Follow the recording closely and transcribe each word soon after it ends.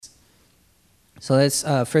So that's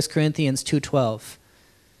 1 Corinthians 2:12.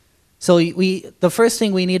 So the first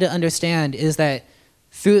thing we need to understand is that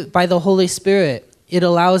by the Holy Spirit, it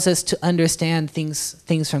allows us to understand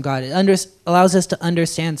things from God. It allows us to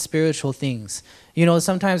understand spiritual things. You know,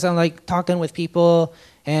 sometimes I'm like talking with people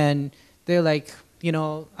and they're like, you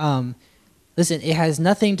know, listen, it has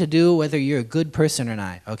nothing to do whether you're a good person or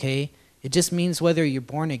not, okay? It just means whether you're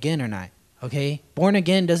born again or not, okay? Born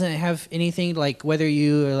again doesn't have anything like whether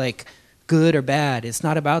you are like good or bad. It's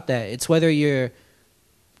not about that. It's whether you're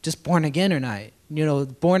just born again or not. You know,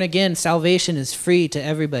 born again, salvation is free to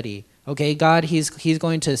everybody. Okay, God, he's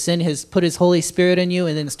going to put his Holy Spirit in you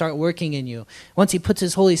and then start working in you. Once he puts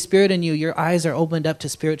his Holy Spirit in you, your eyes are opened up to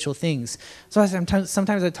spiritual things. So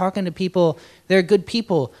sometimes I'm talking to people, they're good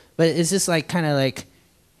people, but it's just like kind of like,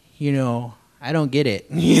 you know, I don't get it.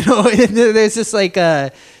 You know, there's just like,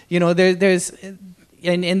 you know, there's,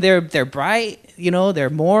 and they're bright, you know, they're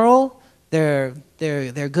moral, they're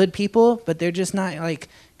good people, but they're just not like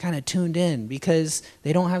kind of tuned in because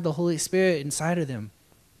they don't have the Holy Spirit inside of them.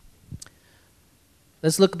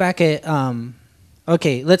 Let's look back at,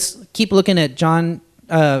 let's keep looking at 1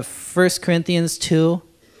 Corinthians 2.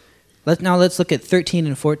 Let's look at 13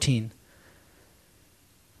 and 14.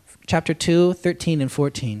 Chapter 2, 13 and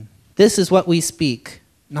 14. This is what we speak,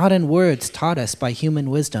 not in words taught us by human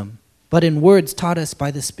wisdom, but in words taught us by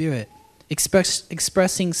the Spirit,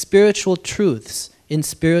 expressing spiritual truths in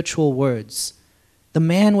spiritual words. The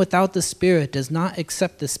man without the Spirit does not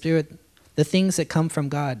accept the things that come from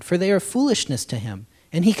God, for they are foolishness to him,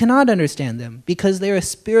 and he cannot understand them because they are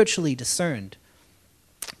spiritually discerned.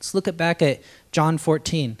 Let's look back at John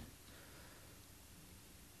 14.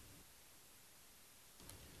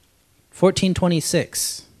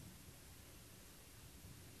 14:26.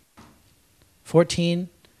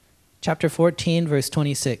 Chapter 14, verse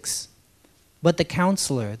 26. But the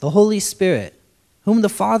Counselor, the Holy Spirit, whom the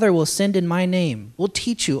Father will send in my name, will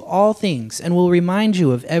teach you all things and will remind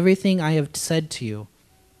you of everything I have said to you.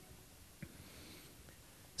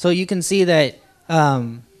 So you can see that,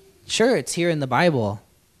 sure, it's here in the Bible,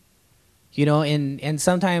 you know, and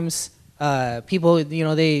sometimes people, you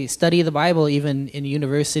know, they study the Bible even in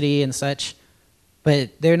university and such, but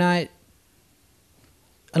they're not,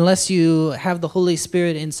 unless you have the Holy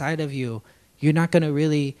Spirit inside of you, you're not going to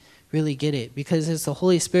really get it, because it's the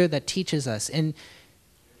Holy Spirit that teaches us. And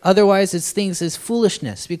otherwise it's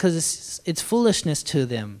foolishness, because it's foolishness to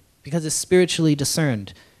them, because it's spiritually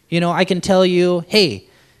discerned. You know, I can tell you, hey,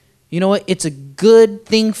 you know what? It's a good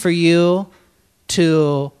thing for you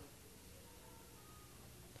to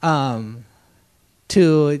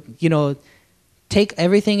you know, take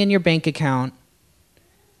everything in your bank account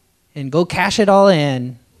and go cash it all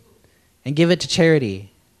in and give it to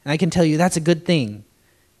charity. And I can tell you that's a good thing.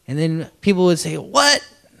 And then people would say, what?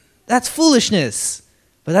 That's foolishness.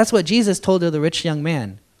 But that's what Jesus told to the rich young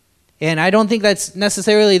man. And I don't think that's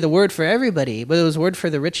necessarily the word for everybody, but it was word for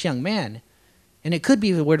the rich young man. And it could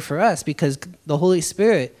be the word for us, because the Holy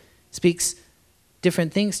Spirit speaks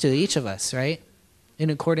different things to each of us, right? In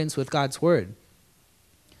accordance with God's word.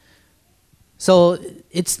 So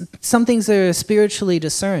it's some things that are spiritually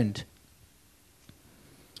discerned.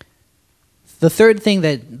 The third thing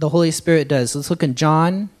that the Holy Spirit does, let's look in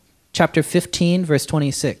John chapter 15, verse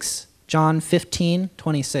 26. John 15,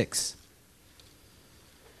 26.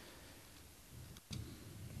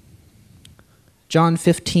 John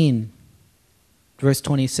 15, verse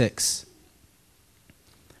 26.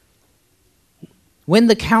 When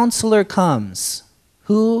the Counselor comes,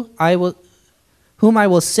 whom I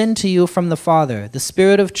will send to you from the Father, the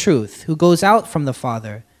Spirit of truth, who goes out from the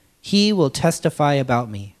Father, he will testify about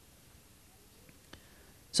me.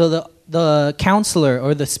 So the Counselor,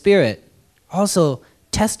 or the Spirit, also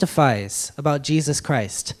testifies about Jesus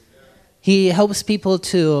Christ. He helps people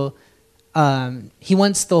to, he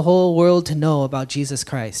wants the whole world to know about Jesus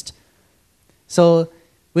Christ. So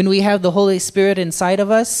when we have the Holy Spirit inside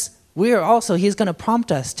of us, he's going to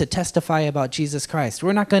prompt us to testify about Jesus Christ.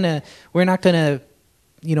 We're not going to,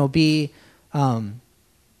 you know, be,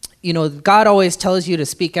 you know, God always tells you to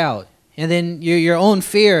speak out. And then your own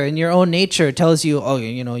fear and your own nature tells you, oh,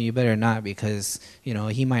 you know, you better not, because, you know,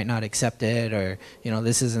 he might not accept it, or, you know,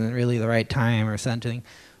 this isn't really the right time or something.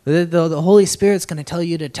 The Holy Spirit's going to tell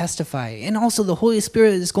you to testify. And also the Holy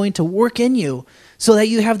Spirit is going to work in you so that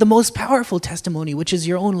you have the most powerful testimony, which is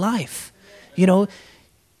your own life. You know,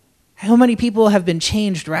 how many people have been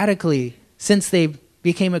changed radically since they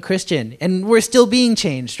became a Christian? And we're still being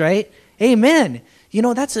changed, right? Amen. You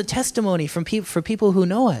know, that's a testimony for people who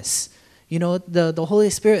know us. You know, the Holy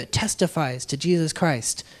Spirit testifies to Jesus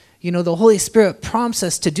Christ. You know, the Holy Spirit prompts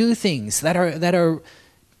us to do things that are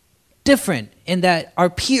different and that our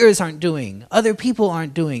peers aren't doing, other people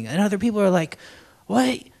aren't doing, and other people are like,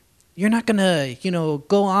 what? You're not gonna,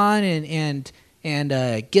 go on and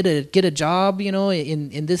get a job,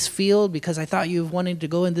 in this field because I thought you wanted to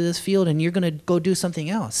go into this field and you're gonna go do something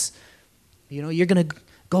else. You're gonna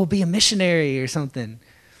go be a missionary or something.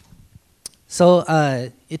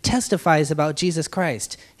 So it testifies about Jesus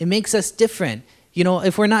Christ. It makes us different.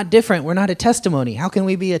 If we're not different, we're not a testimony. How can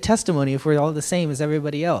we be a testimony if we're all the same as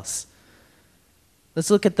everybody else? Let's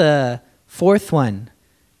look at the fourth one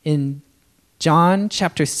in John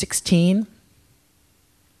chapter 16,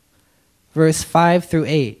 verse 5 through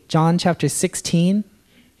 8. John chapter 16,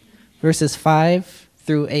 verses 5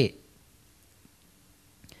 through 8.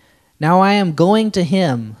 Now I am going to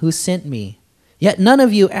him who sent me. Yet none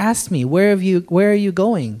of you asked me, where are you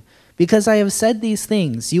going? Because I have said these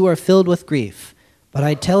things, you are filled with grief. But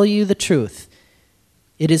I tell you the truth.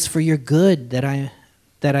 It is for your good that I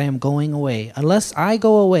am going away. Unless I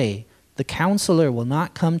go away, the counselor will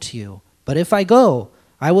not come to you. But if I go,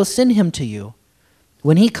 I will send him to you.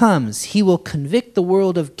 When he comes, he will convict the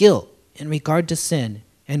world of guilt in regard to sin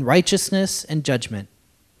and righteousness and judgment.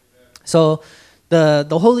 So the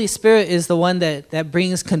Holy Spirit is the one that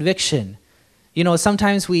brings conviction.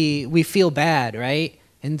 Sometimes we feel bad, right?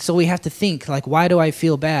 And so we have to think, like, why do I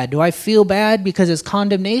feel bad? Do I feel bad because it's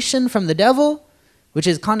condemnation from the devil? Which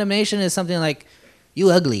is, condemnation is something like,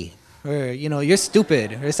 you ugly, or, you're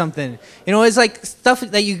stupid, or something. It's like stuff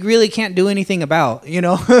that you really can't do anything about,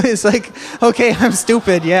 It's like, okay, I'm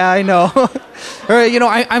stupid, yeah, I know. Or,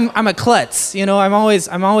 I'm a klutz, I'm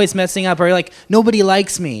always messing up, or like, nobody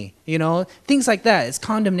likes me, Things like that. It's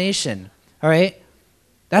condemnation, all right?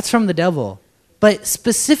 That's from the devil. But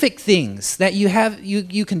specific things that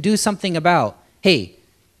you can do something about. Hey,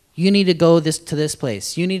 you need to go to this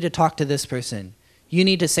place. You need to talk to this person. You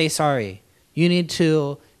need to say sorry. You need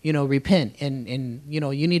to, repent. And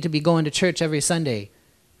you need to be going to church every Sunday.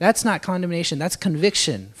 That's not condemnation. That's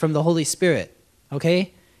conviction from the Holy Spirit.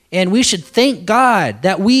 Okay? And we should thank God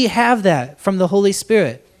that we have that from the Holy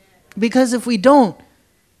Spirit. Because if we don't,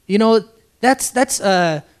 that's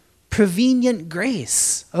prevenient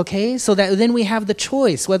grace, okay? So that then we have the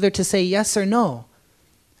choice whether to say yes or no.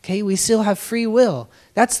 Okay, we still have free will.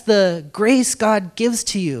 That's the grace God gives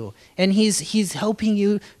to you. And he's helping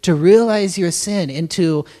you to realize your sin and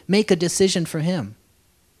to make a decision for him.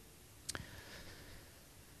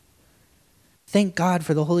 Thank God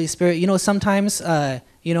for the Holy Spirit. Sometimes, I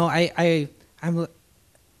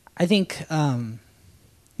think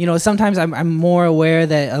sometimes I'm more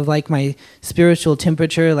aware of like my spiritual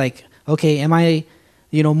temperature, like, okay, am I,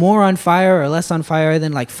 more on fire or less on fire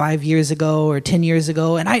than like 5 years ago or 10 years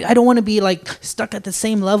ago? And I don't want to be like stuck at the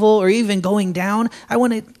same level or even going down. I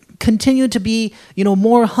want to continue to be,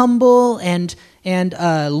 more humble and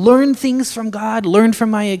learn things from God, learn from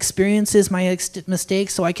my experiences, my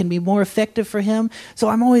mistakes, so I can be more effective for him. So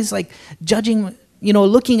I'm always like judging,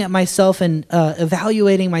 looking at myself and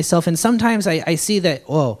evaluating myself. And sometimes I see that,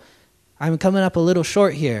 I'm coming up a little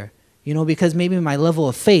short here, because maybe my level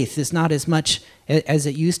of faith is not as much as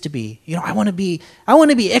it used to be. I want to be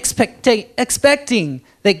expecting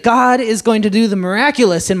that God is going to do the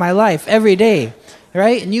miraculous in my life every day,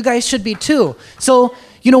 right? And you guys should be too. So,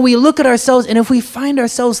 we look at ourselves, and if we find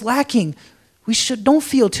ourselves lacking, don't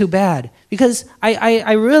feel too bad, because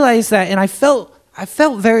I realized that, and I felt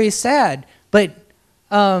very sad. But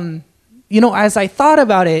as I thought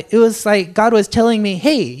about it, it was like God was telling me,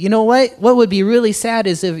 hey, you know what? What would be really sad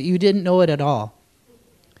is if you didn't know it at all.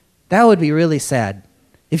 That would be really sad.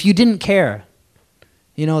 If you didn't care,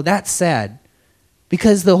 that's sad.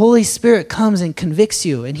 Because the Holy Spirit comes and convicts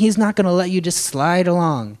you, and he's not going to let you just slide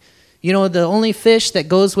along. The only fish that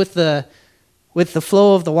goes with the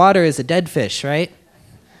flow of the water is a dead fish, right?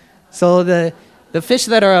 So the fish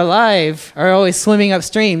that are alive are always swimming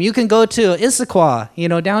upstream. You can go to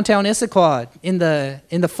Issaquah, downtown Issaquah in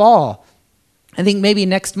the fall. I think maybe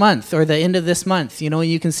next month or the end of this month,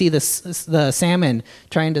 you can see the salmon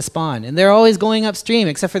trying to spawn. And they're always going upstream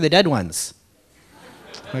except for the dead ones.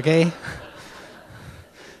 Okay?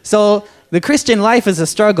 So the Christian life is a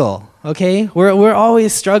struggle, okay? We're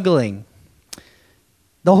always struggling.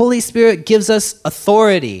 The Holy Spirit gives us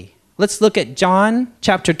authority. Let's look at John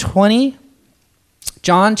chapter 20.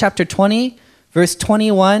 John chapter 20, verse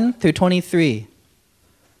 21 through 23.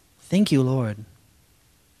 Thank you, Lord.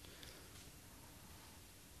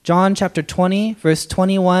 John chapter 20, verse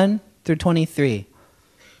 21 through 23.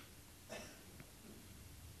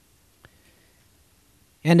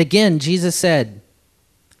 And again, Jesus said,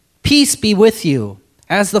 "Peace be with you.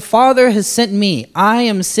 As the Father has sent me, I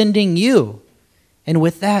am sending you." And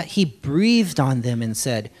with that, he breathed on them and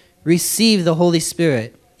said, receive the Holy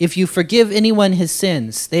Spirit. If you forgive anyone his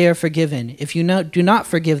sins, they are forgiven. If you do not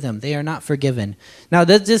forgive them, they are not forgiven. Now,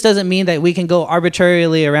 that just doesn't mean that we can go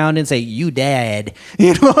arbitrarily around and say, you dead.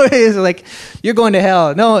 It's like, you're going to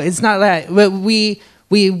hell. No, it's not that. But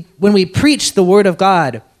when we preach the word of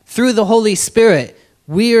God through the Holy Spirit,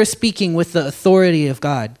 we are speaking with the authority of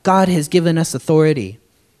God. God has given us authority.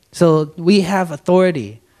 So we have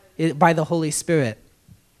authority by the Holy Spirit.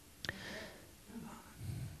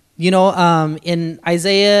 In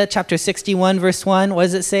Isaiah chapter 61, verse 1, what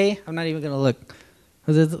does it say? I'm not even going to look.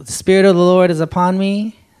 The Spirit of the Lord is upon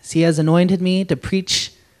me. He has anointed me to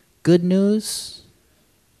preach good news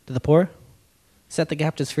to the poor, set the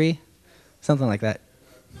captives free, something like that.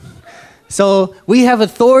 So we have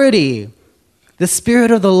authority. The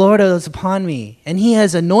Spirit of the Lord is upon me, and he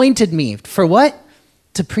has anointed me for what?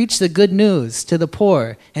 To preach the good news to the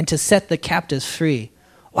poor and to set the captives free.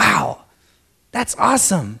 Wow, that's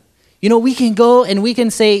awesome. We can go and we can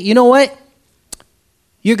say, you know what?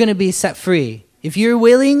 You're going to be set free. If you're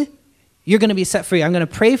willing, you're going to be set free. I'm going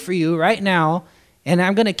to pray for you right now, and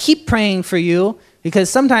I'm going to keep praying for you because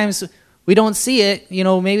sometimes we don't see it.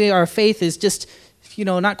 Maybe our faith is just,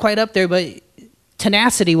 not quite up there, but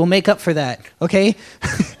tenacity will make up for that, okay?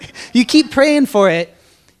 You keep praying for it,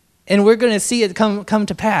 and we're going to see it come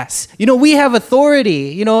to pass. We have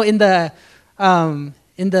authority. In the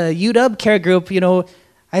UW care group,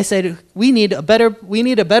 I said we need a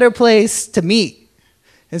better place to meet,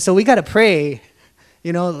 and so we got to pray.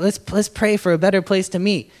 Let's pray for a better place to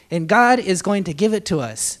meet, and God is going to give it to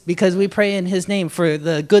us because we pray in His name for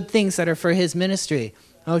the good things that are for His ministry.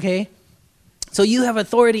 Okay, so you have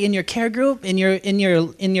authority in your care group, in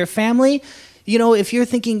your family. If you're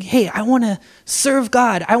thinking, hey, I want to serve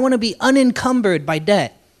God, I want to be unencumbered by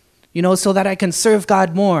debt, so that I can serve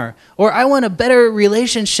God more, or I want a better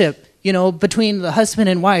relationship. Between the husband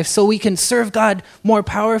and wife, so we can serve God more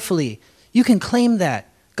powerfully. You can claim that.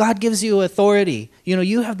 God gives you authority.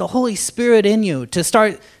 You have the Holy Spirit in you to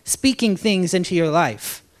start speaking things into your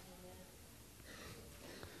life.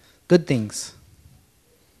 Good things,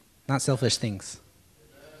 not selfish things.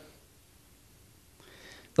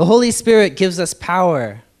 The Holy Spirit gives us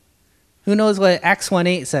power. Who knows what Acts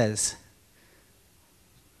 1:8 says?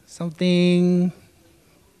 Something,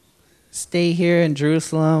 stay here in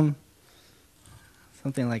Jerusalem.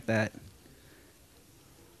 Something like that.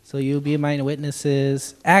 So you'll be my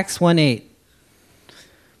witnesses. Acts 1:8.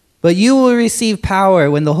 But you will receive power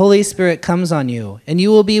when the Holy Spirit comes on you, and you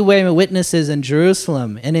will be my witnesses in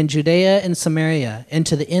Jerusalem and in Judea and Samaria and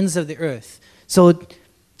to the ends of the earth. So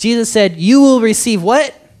Jesus said, you will receive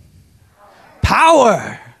what?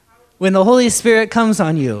 Power when the Holy Spirit comes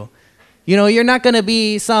on you. You're not going to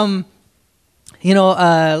be some,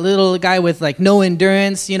 little guy with like no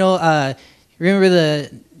endurance, remember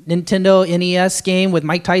the Nintendo NES game with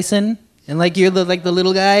Mike Tyson? And you're the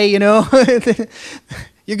little guy, You're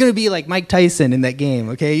going to be like Mike Tyson in that game,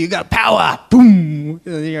 okay? You got power. Boom.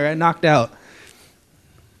 You're knocked out.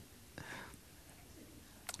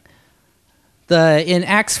 In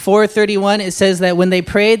Acts 4:31, it says that when they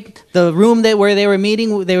prayed, the room where they were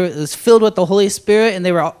meeting, was filled with the Holy Spirit,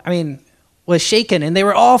 and was shaken, and they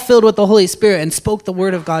were all filled with the Holy Spirit and spoke the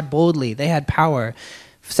word of God boldly. They had power.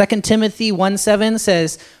 2 Timothy 1:7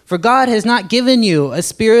 says, for God has not given you a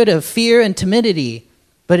spirit of fear and timidity,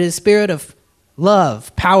 but a spirit of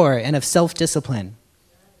love, power, and of self-discipline.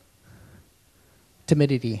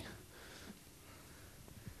 Timidity.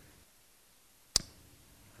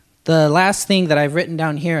 The last thing that I've written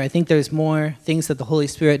down here, I think there's more things that the Holy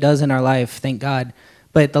Spirit does in our life, thank God.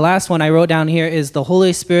 But the last one I wrote down here is the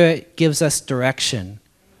Holy Spirit gives us direction.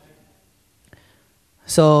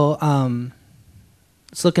 So,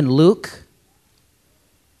 let's look in Luke.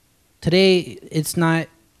 Today, it's not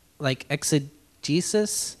like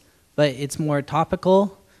exegesis, but it's more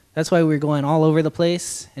topical. That's why we're going all over the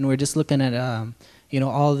place, and we're just looking at,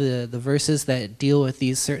 all the verses that deal with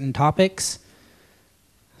these certain topics.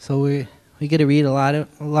 So we get to read a lot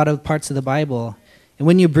of parts of the Bible. And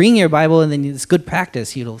when you bring your Bible, and then it's good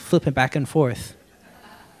practice, you'll flip it back and forth.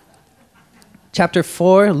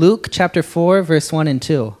 Luke chapter 4, verse 1 and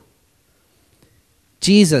 2.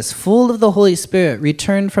 Jesus, full of the Holy Spirit,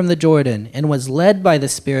 returned from the Jordan and was led by the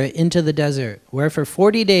Spirit into the desert, where for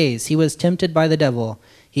 40 days he was tempted by the devil.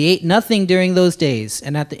 He ate nothing during those days,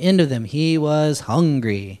 and at the end of them he was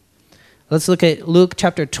hungry. Let's look at Luke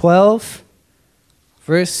chapter 12,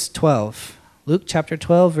 verse 12. Luke chapter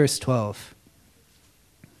 12, verse 12.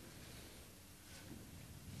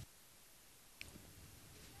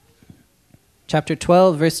 Chapter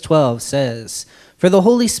 12, verse 12 says, for the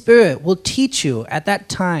Holy Spirit will teach you at that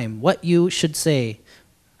time what you should say.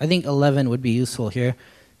 I think 11 would be useful here.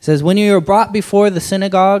 It says, when you are brought before the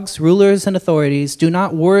synagogues, rulers, and authorities, do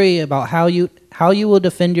not worry about how you will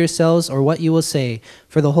defend yourselves or what you will say,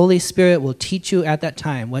 for the Holy Spirit will teach you at that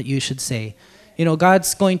time what you should say. You know,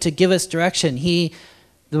 God's going to give us direction. The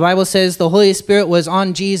Bible says the Holy Spirit was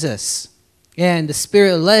on Jesus, and the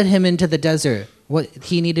Spirit led him into the desert. What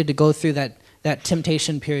he needed to go through that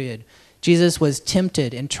temptation period. Jesus was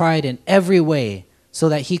tempted and tried in every way so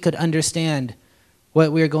that he could understand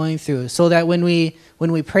what we're going through, so that when we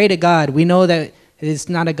pray to God, we know that it's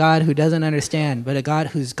not a God who doesn't understand, but a God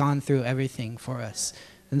who's gone through everything for us.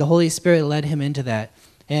 And the Holy Spirit led him into that.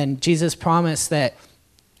 And Jesus promised that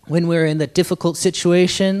when we're in the difficult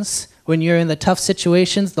situations, when you're in the tough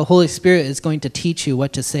situations, the Holy Spirit is going to teach you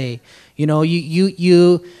what to say. You know,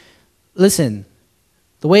 you listen.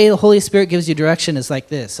 The way the Holy Spirit gives you direction is like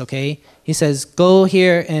this, okay? He says, go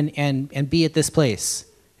here and be at this place.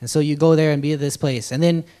 And so you go there and be at this place. And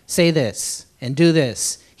then say this and do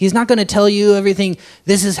this. He's not going to tell you everything,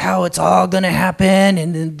 this is how it's all going to happen,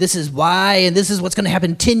 and then this is why, and this is what's going to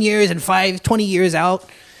happen 10 years and 20 years out.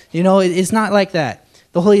 You know, it's not like that.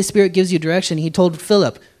 The Holy Spirit gives you direction. He told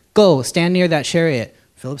Philip, go, stand near that chariot.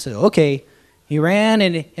 Philip said, okay. He ran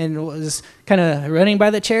and was kind of running by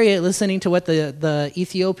the chariot, listening to what the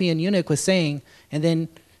Ethiopian eunuch was saying. And then,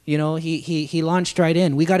 you know, he launched right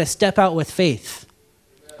in. We got to step out with faith.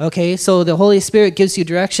 Okay, so the Holy Spirit gives you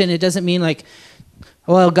direction. It doesn't mean like,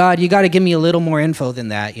 well, God, you got to give me a little more info than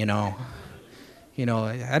that, you know. You know,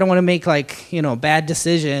 I don't want to make like, you know, bad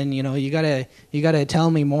decision. You know, you gotta tell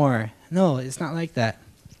me more. No, it's not like that.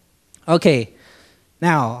 Okay,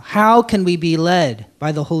 now, how can we be led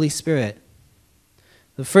by the Holy Spirit?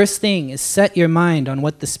 The first thing is set your mind on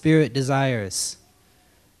what the Spirit desires.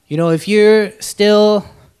 You know, if you're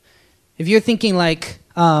thinking like,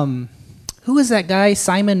 who is that guy,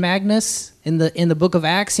 Simon Magnus, in the book of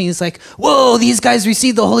Acts? He's like, whoa, these guys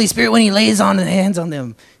receive the Holy Spirit when he lays on hands on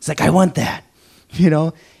them. It's like, I want that. You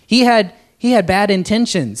know, he had bad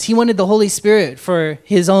intentions. He wanted the Holy Spirit for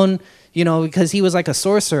his own, you know, because he was like a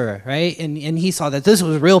sorcerer, right? And he saw that this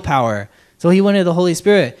was real power. So he wanted the Holy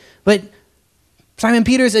Spirit. But Simon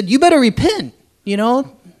Peter said, you better repent. You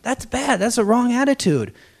know, that's bad. That's a wrong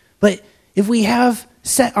attitude. But if we have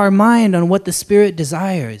set our mind on what the Spirit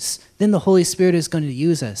desires, then the Holy Spirit is going to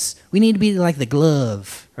use us. We need to be like the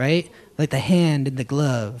glove, right? Like the hand in the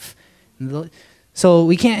glove. So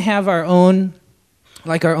we can't have our own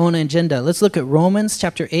agenda. Let's look at Romans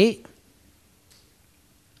chapter 8.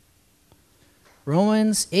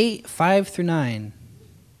 Romans 8, 5 through 9.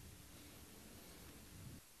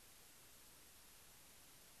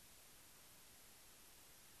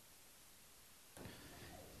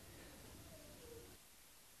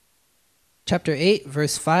 Chapter 8,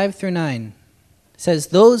 verse 5 through 9 says,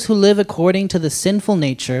 those who live according to the sinful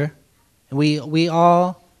nature, and we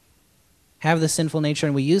all have the sinful nature,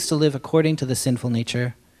 and we used to live according to the sinful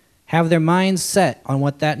nature, have their minds set on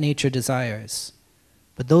what that nature desires.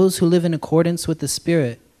 But those who live in accordance with the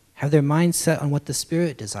Spirit have their minds set on what the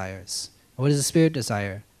Spirit desires. What does the Spirit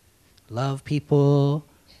desire? Love people,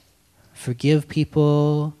 forgive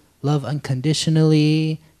people, love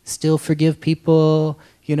unconditionally, still forgive people,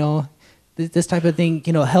 you know, this type of thing,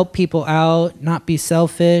 you know, help people out, not be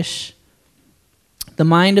selfish. The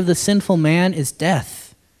mind of the sinful man is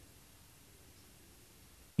death.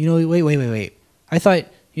 You know, wait. I thought,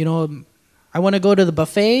 you know, I want to go to the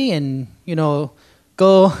buffet and, you know,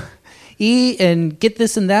 go eat and get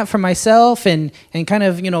this and that for myself and kind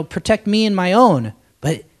of, you know, protect me and my own.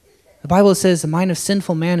 But the Bible says the mind of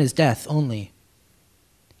sinful man is death only.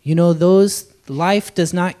 You know, life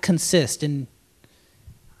does not consist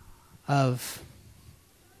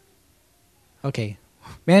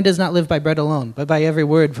man does not live by bread alone, but by every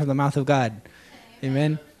word from the mouth of God.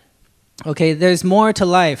 Amen. Okay, there's more to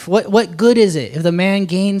life. What good is it if the man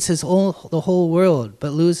gains the whole world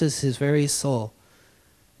but loses his very soul?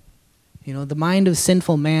 You know, the mind of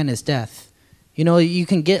sinful man is death. You know, you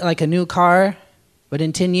can get like a new car, but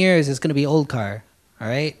in 10 years it's going to be old car, all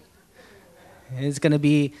right? It's going to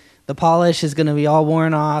be, the polish is going to be all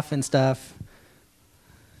worn off and stuff.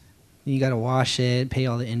 You got to wash it, pay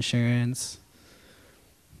all the insurance.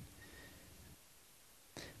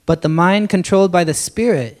 But the mind controlled by the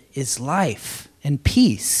Spirit is life and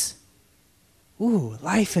peace. Ooh,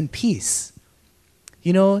 life and peace.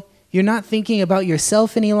 You know, you're not thinking about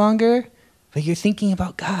yourself any longer, but you're thinking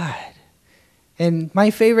about God. And my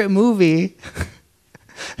favorite movie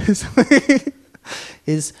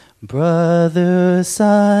is Brother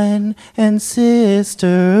Sun and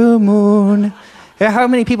Sister Moon. How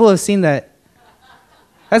many people have seen that?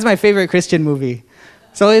 That's my favorite Christian movie.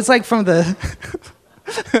 So it's like from the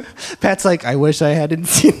Pat's like, I wish I hadn't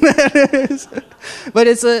seen that. But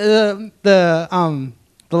it's the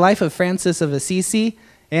life of Francis of Assisi,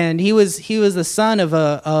 and he was the son of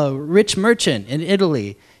a rich merchant in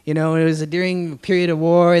Italy. You know, it was during a period of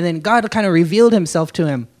war, and then God kind of revealed himself to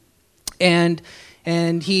him, and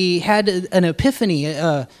he had an epiphany,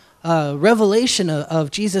 a revelation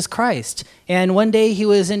of Jesus Christ. And one day he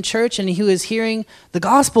was in church and he was hearing the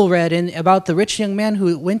gospel read about the rich young man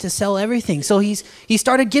who went to sell everything. So he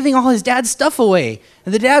started giving all his dad's stuff away.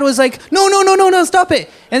 And the dad was like, no, stop it.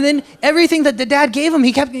 And then everything that the dad gave him,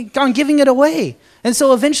 he kept on giving it away. And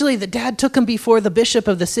so eventually the dad took him before the bishop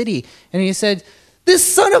of the city. And he said, this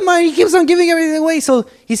son of mine, he keeps on giving everything away. So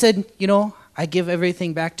he said, I give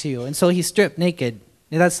everything back to you. And so he stripped naked.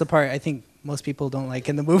 And that's the part I think most people don't like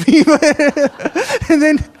in the movie. And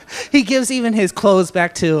then he gives even his clothes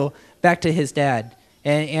back to his dad.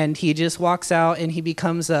 And he just walks out and he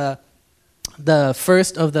becomes the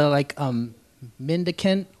first of the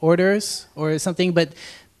mendicant orders or something. But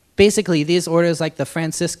basically these orders like the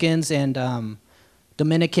Franciscans and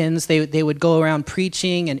Dominicans, they would go around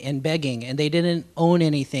preaching and begging, and they didn't own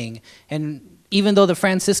anything. And even though the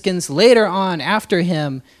Franciscans later on after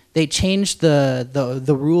him, they changed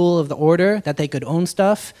the rule of the order that they could own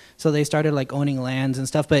stuff. So they started owning lands and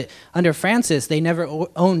stuff. But under Francis, they never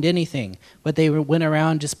owned anything. But they went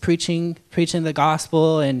around just preaching the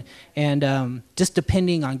gospel and just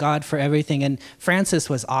depending on God for everything. And Francis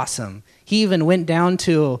was awesome. He even went down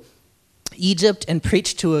to Egypt and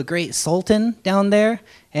preached to a great sultan down there.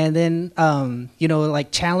 And then,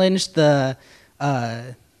 challenged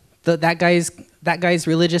that guy's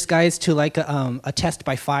religious guys to a test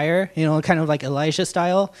by fire, kind of like Elijah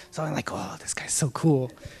style. So I'm like, oh, this guy's so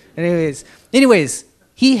cool. Anyways,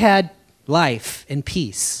 he had life and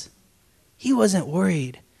peace. He wasn't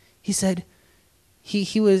worried. He said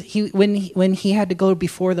when he had to go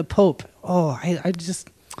before the Pope. Oh,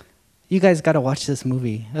 you guys got to watch this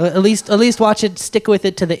movie. At least watch it. Stick with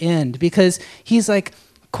it to the end, because he's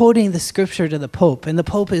quoting the scripture to the Pope, and the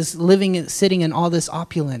Pope is sitting in all this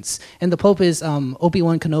opulence, and the Pope is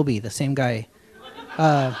Obi-Wan Kenobi, the same guy.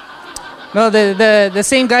 No, the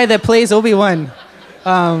same guy that plays Obi-Wan.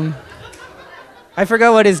 I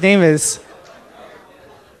forgot what his name is.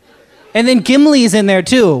 And then Gimli's in there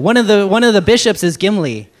too. One of the bishops is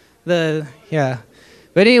Gimli. But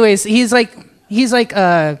anyways, he's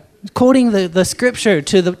quoting the scripture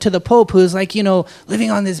to the Pope, who's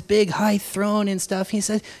living on this big high throne and stuff. He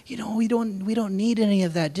says, we don't need any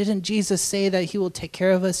of that. Didn't Jesus say that he will take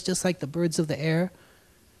care of us just like the birds of the air?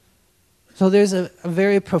 So there's a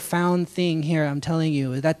very profound thing here, I'm telling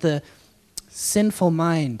you, that the sinful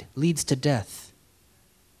mind leads to death.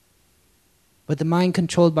 But the mind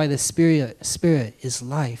controlled by the Spirit is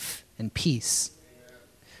life and peace.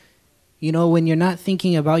 When you're not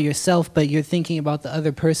thinking about yourself, but you're thinking about the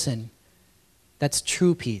other person, that's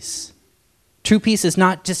true peace. True peace is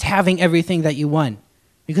not just having everything that you want,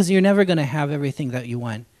 because you're never going to have everything that you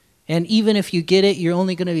want. And even if you get it, you're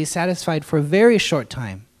only going to be satisfied for a very short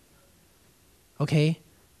time. Okay?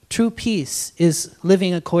 True peace is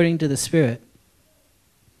living according to the Spirit.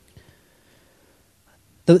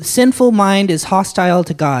 The sinful mind is hostile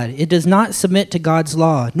to God. It does not submit to God's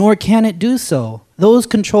law, nor can it do so. Those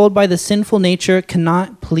controlled by the sinful nature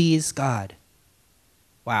cannot please God.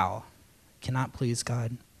 Wow. Cannot please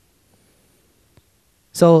God.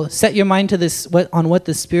 So set your mind to this on what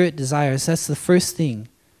the Spirit desires. That's the first thing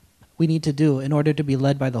we need to do in order to be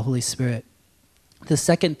led by the Holy Spirit. The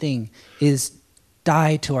second thing is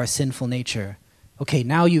die to our sinful nature. Okay,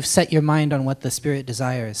 now you've set your mind on what the Spirit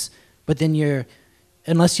desires, but then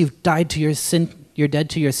unless you've died to your sin, you're dead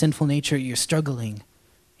to your sinful nature, you're struggling.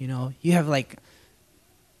 You have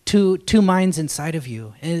two minds inside of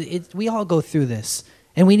you. And we all go through this.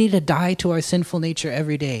 And we need to die to our sinful nature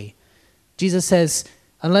every day. Jesus says,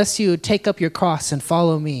 unless you take up your cross and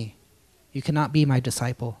follow me, you cannot be my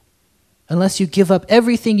disciple. Unless you give up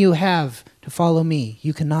everything you have to follow me,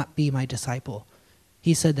 you cannot be my disciple.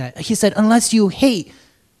 He said that. He said, unless you hate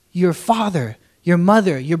your father, your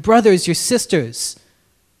mother, your brothers, your sisters,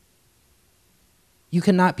 you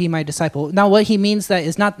cannot be my disciple. Now, what he means that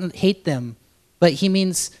is not hate them, but he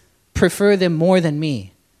means prefer them more than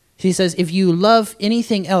me. He says, if you love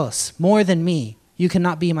anything else more than me, you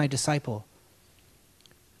cannot be my disciple.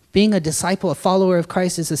 Being a disciple, a follower of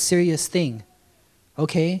Christ, is a serious thing.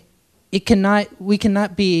 Okay? We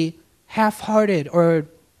cannot be half-hearted or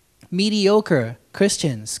mediocre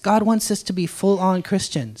Christians. God wants us to be full-on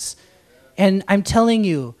Christians. And I'm telling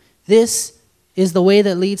you, this is the way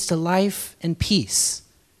that leads to life and peace.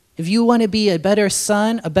 If you want to be a better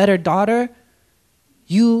son, a better daughter,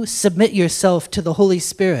 you submit yourself to the Holy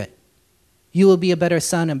Spirit, you will be a better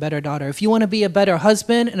son and better daughter. If you want to be a better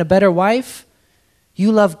husband and a better wife,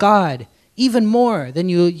 you love God even more than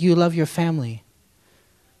you love your family.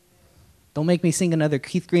 Don't make me sing another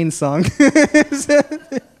Keith Green song.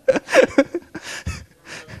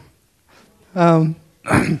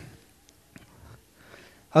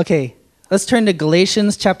 Okay, let's turn to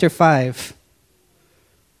Galatians chapter 5,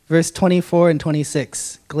 verse 24 and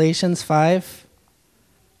 26. Galatians 5,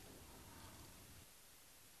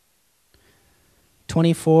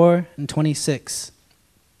 24 and 26.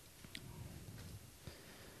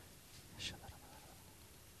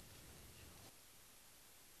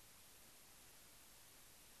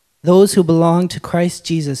 Those who belong to Christ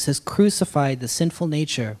Jesus has crucified the sinful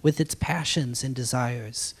nature with its passions and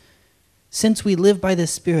desires. Since we live by the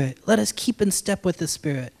Spirit, let us keep in step with the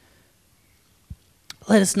Spirit.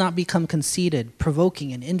 Let us not become conceited,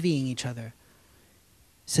 provoking and envying each other.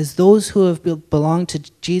 It says, those who have belonged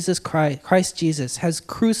to Jesus Christ Jesus has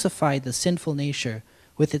crucified the sinful nature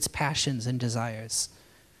with its passions and desires.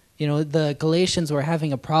 You know, the Galatians were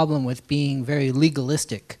having a problem with being very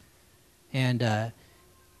legalistic. And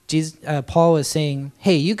Paul was saying,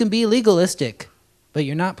 hey, you can be legalistic, but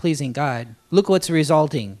you're not pleasing God. Look what's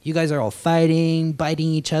resulting. You guys are all fighting, biting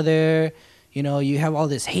each other. You know, you have all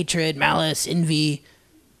this hatred, malice, envy.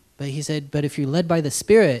 But he said, but if you're led by the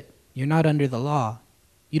Spirit, you're not under the law.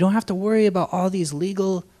 You don't have to worry about all these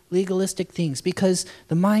legalistic things, because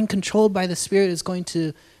the mind controlled by the Spirit is going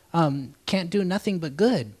to, can't do nothing but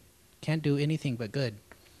good. Can't do anything but good.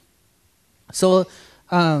 So,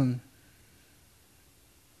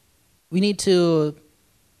 we need to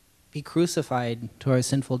be crucified to our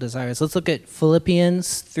sinful desires. Let's look at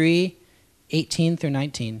Philippians 3, 18 through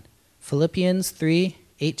 19. Philippians 3,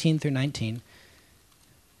 18 through 19.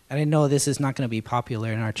 And I know this is not going to be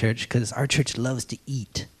popular in our church because our church loves to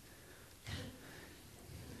eat.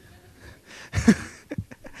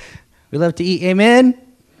 We love to eat. Amen?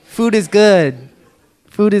 Food is good.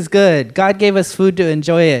 Food is good. God gave us food to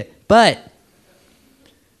enjoy it. But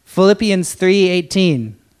Philippians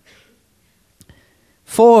 3:18.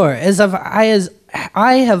 For as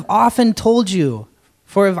I have often told you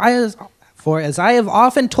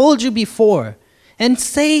before, and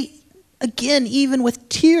say again even with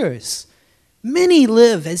tears, many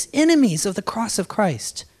live as enemies of the cross of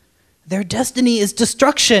Christ. Their destiny is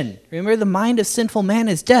destruction. Remember, the mind of sinful man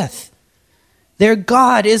is death. Their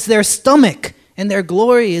God is their stomach, and their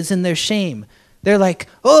glory is in their shame. They're like,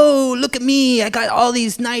 oh, look at me. I got all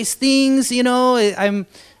these nice things, I'm,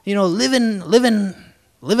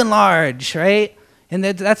 living large, right? And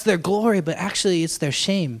that's their glory, but actually it's their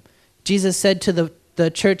shame. Jesus said to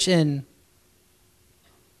the church in,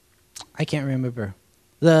 I can't remember,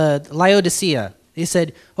 the Laodicea, he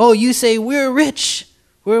said, oh, you say we're rich,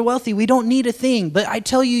 we're wealthy, we don't need a thing, but I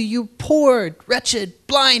tell you, you poor, wretched,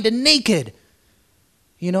 blind, and naked.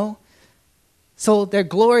 So their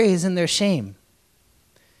glory is in their shame.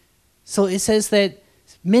 So it says that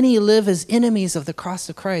many live as enemies of the cross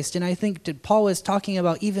of Christ. And I think that Paul was talking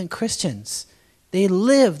about even Christians. The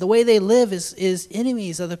way they live is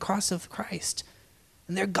enemies of the cross of Christ.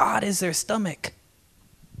 And their God is their stomach.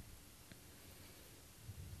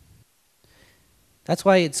 That's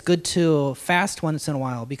why it's good to fast once in a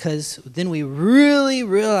while, because then we really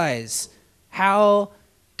realize how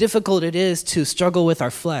difficult it is to struggle with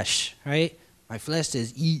our flesh, right? My flesh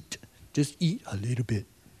says eat, just eat a little bit.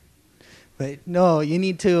 But no, you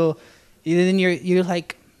need to, then you're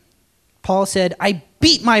like, Paul said, I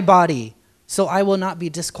beat my body so I will not be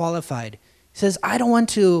disqualified. He says, I don't want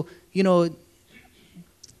to,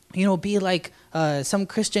 be like some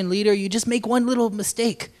Christian leader. You just make one little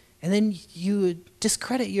mistake and then you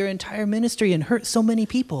discredit your entire ministry and hurt so many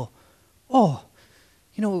people. Oh,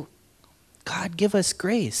 God give us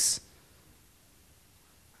grace.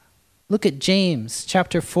 Look at James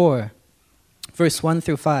chapter 4, verse 1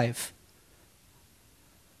 through 5.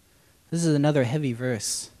 This is another heavy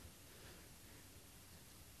verse.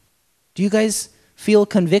 Do you guys feel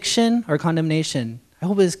conviction or condemnation? I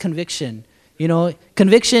hope it's conviction.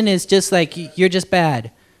 Conviction is just like you're just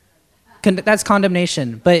bad. That's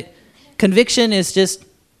condemnation. But conviction is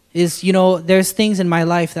there's things in my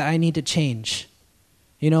life that I need to change.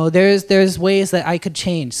 There's ways that I could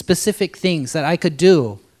change, specific things that I could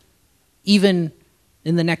do, even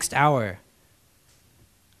in the next hour.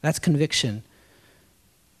 That's conviction.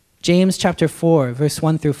 James chapter 4, verse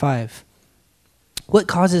 1 through 5. What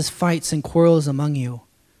causes fights and quarrels among you?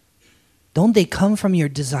 Don't they come from your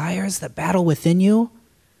desires that battle within you?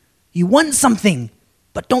 You want something,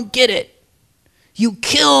 but don't get it. You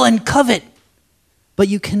kill and covet, but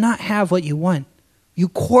you cannot have what you want. You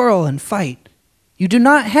quarrel and fight. You do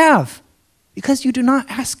not have because you do not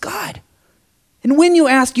ask God. And when you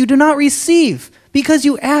ask, you do not receive because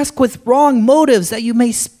you ask with wrong motives that you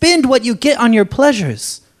may spend what you get on your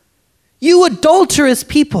pleasures. You adulterous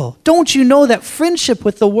people, don't you know that friendship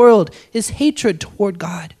with the world is hatred toward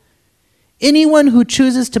God? Anyone who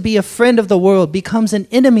chooses to be a friend of the world becomes an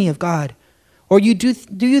enemy of God. Or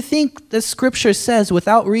do you think the scripture says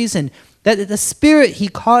without reason that the Spirit he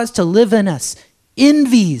caused to live in us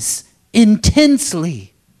envies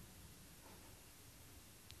intensely?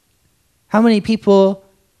 How many people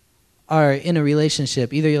are in a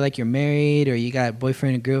relationship? Either you're married or you got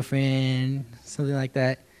boyfriend and girlfriend, something like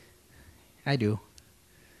that. I do.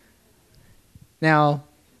 Now,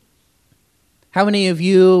 how many of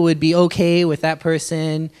you would be okay with that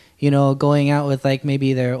person, going out with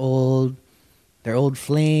maybe their old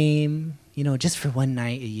flame, just for one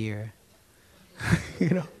night a year?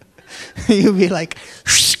 You'd be like,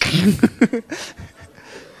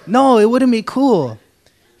 no, it wouldn't be cool.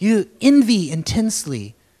 You envy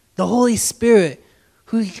intensely. The Holy Spirit,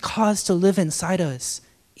 who he caused to live inside us,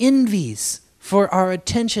 envies for our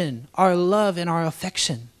attention, our love, and our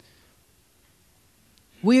affection.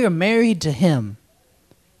 We are married to him.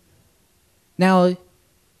 Now,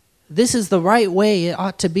 this is the right way it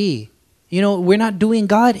ought to be. We're not doing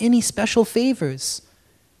God any special favors.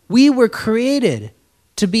 We were created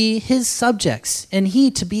to be his subjects and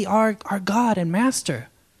he to be our God and master.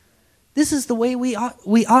 This is the way we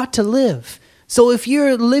ought to live. So if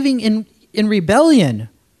you're living in rebellion,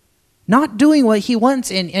 not doing what he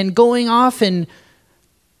wants and going off and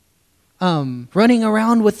running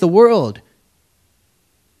around with the world,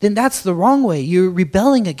 then that's the wrong way. You're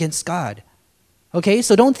rebelling against God. Okay,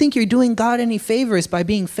 so don't think you're doing God any favors by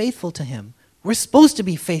being faithful to him. We're supposed to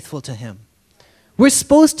be faithful to him. We're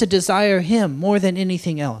supposed to desire him more than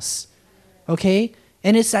anything else. Okay?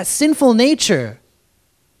 And it's that sinful nature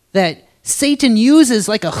that Satan uses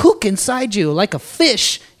like a hook inside you, like a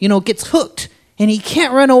fish, gets hooked and he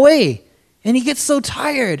can't run away. And he gets so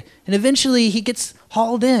tired and eventually he gets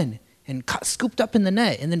hauled in and scooped up in the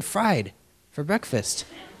net and then fried for breakfast.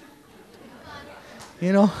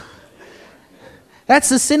 That's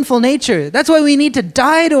the sinful nature. That's why we need to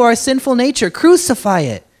die to our sinful nature, crucify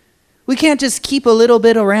it. We can't just keep a little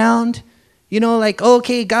bit around,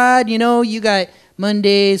 okay, God, you got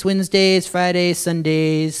Mondays, Wednesdays, Fridays,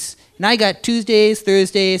 Sundays, and I got Tuesdays,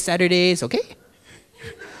 Thursdays, Saturdays, okay?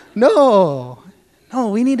 No,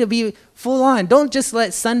 we need to be full on. Don't just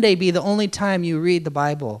let Sunday be the only time you read the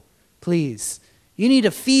Bible, please. You need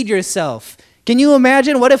to feed yourself. Can you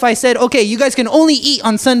imagine? What if I said, okay, you guys can only eat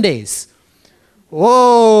on Sundays?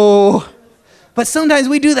 Whoa. But sometimes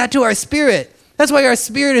we do that to our spirit. That's why our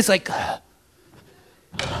spirit is like,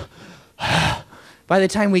 by the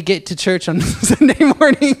time we get to church on Sunday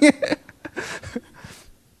morning.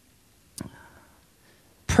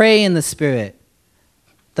 Pray in the Spirit.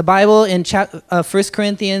 The Bible in 1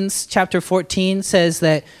 Corinthians chapter 14 says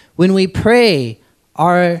that when we pray,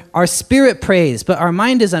 our spirit prays, but our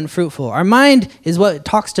mind is unfruitful. Our mind is what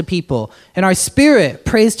talks to people, and our spirit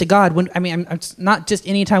prays to God. It's not just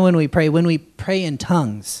any time when we pray in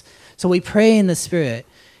tongues. So we pray in the Spirit.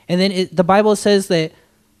 And then the Bible says that,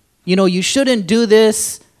 you shouldn't do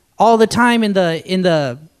this all the time in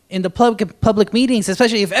the public meetings,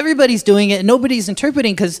 especially if everybody's doing it and nobody's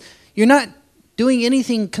interpreting, because you're not doing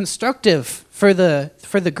anything constructive for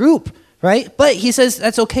the group, right? But he says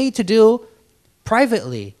that's okay to do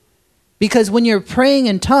privately, because when you're praying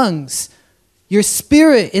in tongues, your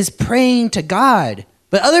spirit is praying to God,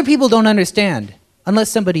 but other people don't understand unless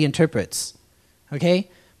somebody interprets, okay?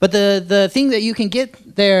 But the thing that you can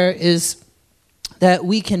get there is that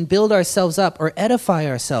we can build ourselves up or edify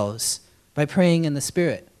ourselves by praying in the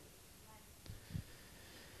Spirit.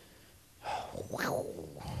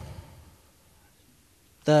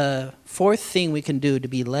 The fourth thing we can do to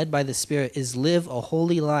be led by the Spirit is live a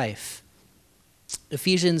holy life.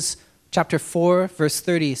 Ephesians chapter 4, verse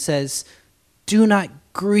 30 says, do not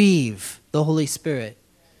grieve the Holy Spirit.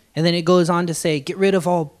 And then it goes on to say, get rid of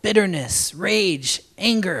all bitterness, rage,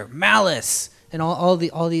 anger, malice, and all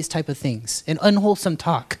these type of things, and unwholesome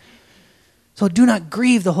talk. So do not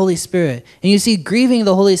grieve the Holy Spirit. And you see, grieving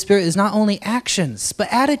the Holy Spirit is not only actions,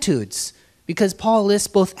 but attitudes, because Paul lists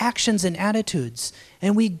both actions and attitudes.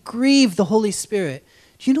 And we grieve the Holy Spirit.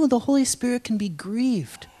 Do you know the Holy Spirit can be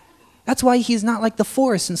grieved? That's why he's not like the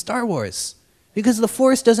Force in Star Wars, because the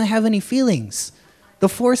Force doesn't have any feelings. The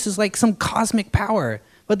Force is like some cosmic power,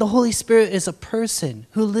 but the Holy Spirit is a person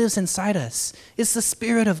who lives inside us. It's the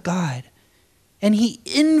Spirit of God. And he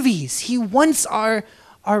envies, he wants our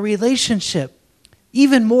relationship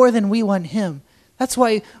even more than we want him. That's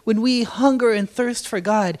why when we hunger and thirst for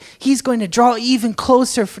God, he's going to draw even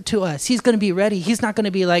closer to us. He's going to be ready. He's not going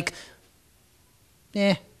to be like,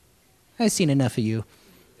 I've seen enough of you.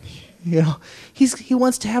 You know, he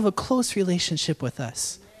wants to have a close relationship with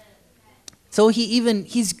us. So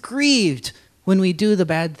he's grieved when we do the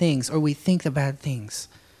bad things or we think the bad things.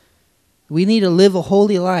 We need to live a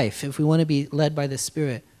holy life if we want to be led by the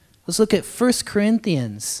Spirit. Let's look at 1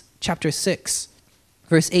 Corinthians chapter 6,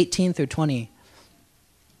 verse 18 through 20.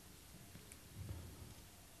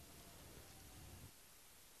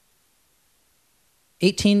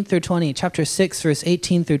 18 through 20, chapter 6, verse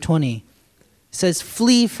 18 through 20. It says,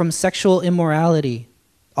 "Flee from sexual immorality.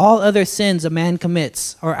 All other sins a man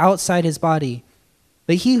commits are outside his body,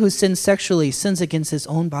 but he who sins sexually sins against his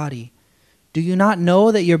own body. Do you not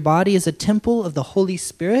know that your body is a temple of the Holy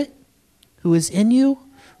Spirit, who is in you,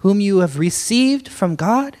 whom you have received from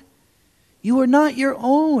God? You are not your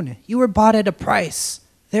own. You were bought at a price.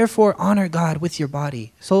 Therefore, honor God with your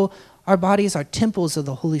body." So our bodies are temples of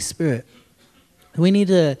the Holy Spirit. We need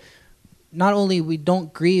to, not only we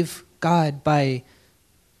don't grieve God by,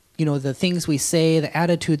 the things we say, the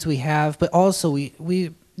attitudes we have, but also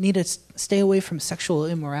we need to stay away from sexual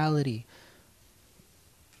immorality.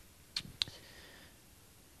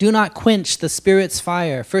 Do not quench the Spirit's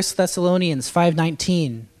fire. 1 Thessalonians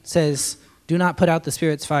 5:19 says, do not put out the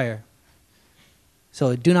Spirit's fire.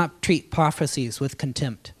 So do not treat prophecies with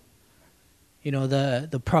contempt.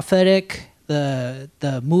 The prophetic,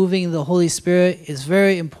 the moving of the Holy Spirit is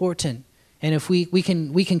very important. And if we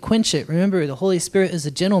can quench it, remember the Holy Spirit is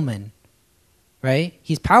a gentleman, right?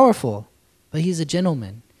 He's powerful, but he's a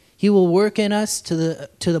gentleman. He will work in us to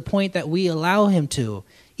the point that we allow him to.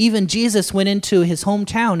 Even Jesus went into his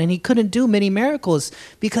hometown and he couldn't do many miracles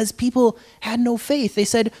because people had no faith. They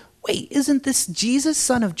said, "Wait, isn't this Jesus,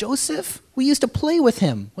 son of Joseph? We used to play with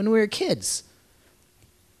him when we were kids."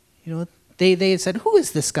 They said, "Who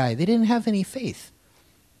is this guy?" They didn't have any faith.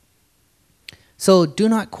 So do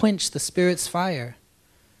not quench the Spirit's fire.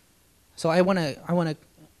 So I want to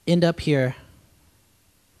end up here.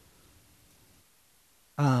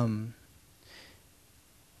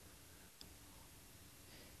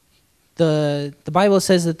 The Bible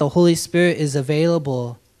says that the Holy Spirit is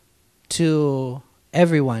available to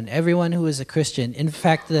everyone who is a Christian. In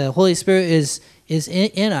fact, the Holy Spirit is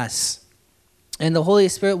in us. And the Holy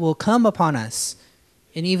Spirit will come upon us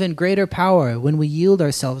in even greater power when we yield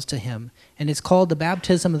ourselves to him. And it's called the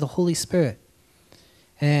baptism of the Holy Spirit.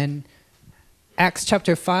 And Acts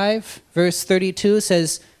chapter 5, verse 32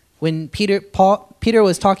 says, when Peter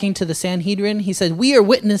was talking to the Sanhedrin, he said, "We are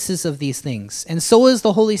witnesses of these things, and so is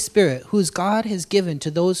the Holy Spirit, whose God has given to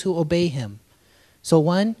those who obey him." So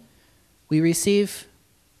one, we receive,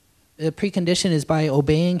 the precondition is by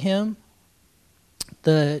obeying him.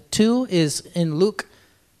 The two is in Luke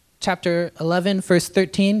chapter 11, verse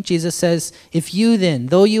 13. Jesus says, "If you then,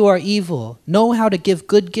 though you are evil, know how to give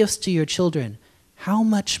good gifts to your children, how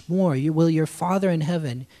much more will your Father in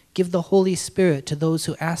heaven give the Holy Spirit to those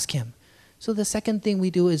who ask him?" So the second thing we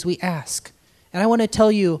do is we ask. And I want to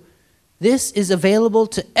tell you, this is available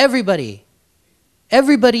to everybody.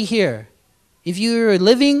 Everybody here. If you're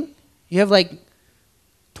living, you have like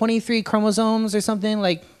 23 chromosomes or something,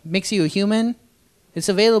 like makes you a human. It's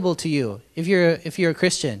available to you if you're a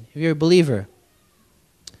Christian, if you're a believer.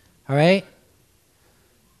 All right?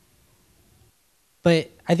 But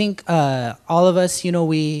I think all of us,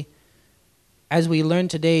 as we learn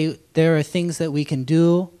today, there are things that we can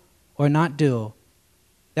do or not do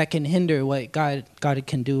that can hinder what God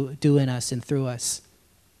can do in us and through us.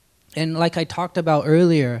 And like I talked about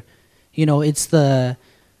earlier, it's the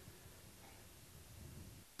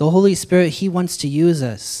Holy Spirit. He wants to use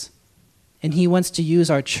us. And he wants to use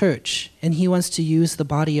our church. And he wants to use the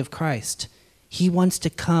body of Christ. He wants to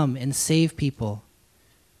come and save people.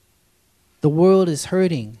 The world is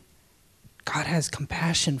hurting. God has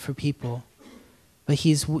compassion for people. But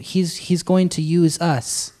he's going to use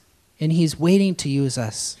us. And he's waiting to use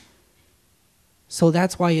us. So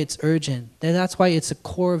that's why it's urgent. That's why it's a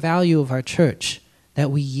core value of our church that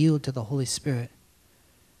we yield to the Holy Spirit.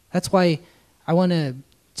 That's why I want to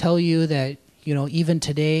tell you that, even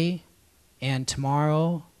today and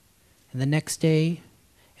tomorrow and the next day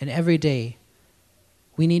and every day,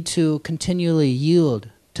 we need to continually yield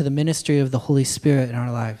to the ministry of the Holy Spirit in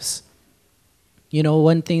our lives.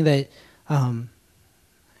 One thing that I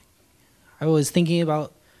was thinking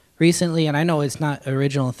about recently, and I know it's not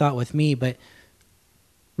original thought with me, but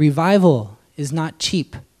revival is not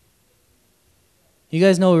cheap. You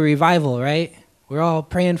guys know revival, right? We're all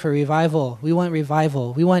praying for revival. We want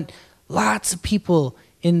revival. We want lots of people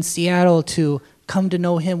in Seattle to come to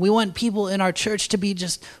know him. We want people in our church to be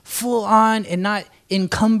just full on and not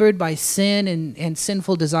encumbered by sin and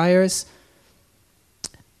sinful desires.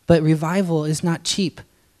 But revival is not cheap.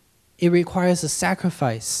 It requires a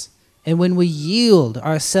sacrifice. And when we yield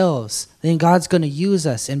ourselves, then God's going to use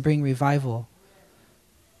us and bring revival.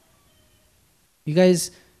 You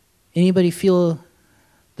guys, anybody feel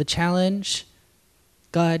the challenge?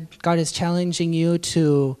 God is challenging you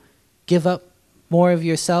to give up more of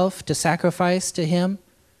yourself, to sacrifice to him,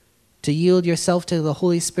 to yield yourself to the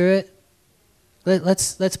Holy Spirit.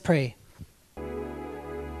 Let's pray.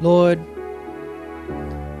 Lord,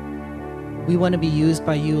 we want to be used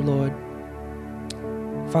by you, Lord.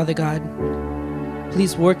 Father God,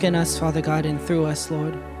 please work in us, Father God, and through us,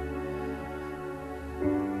 Lord.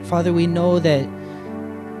 Father, we know that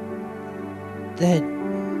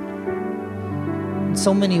in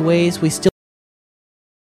so many ways we still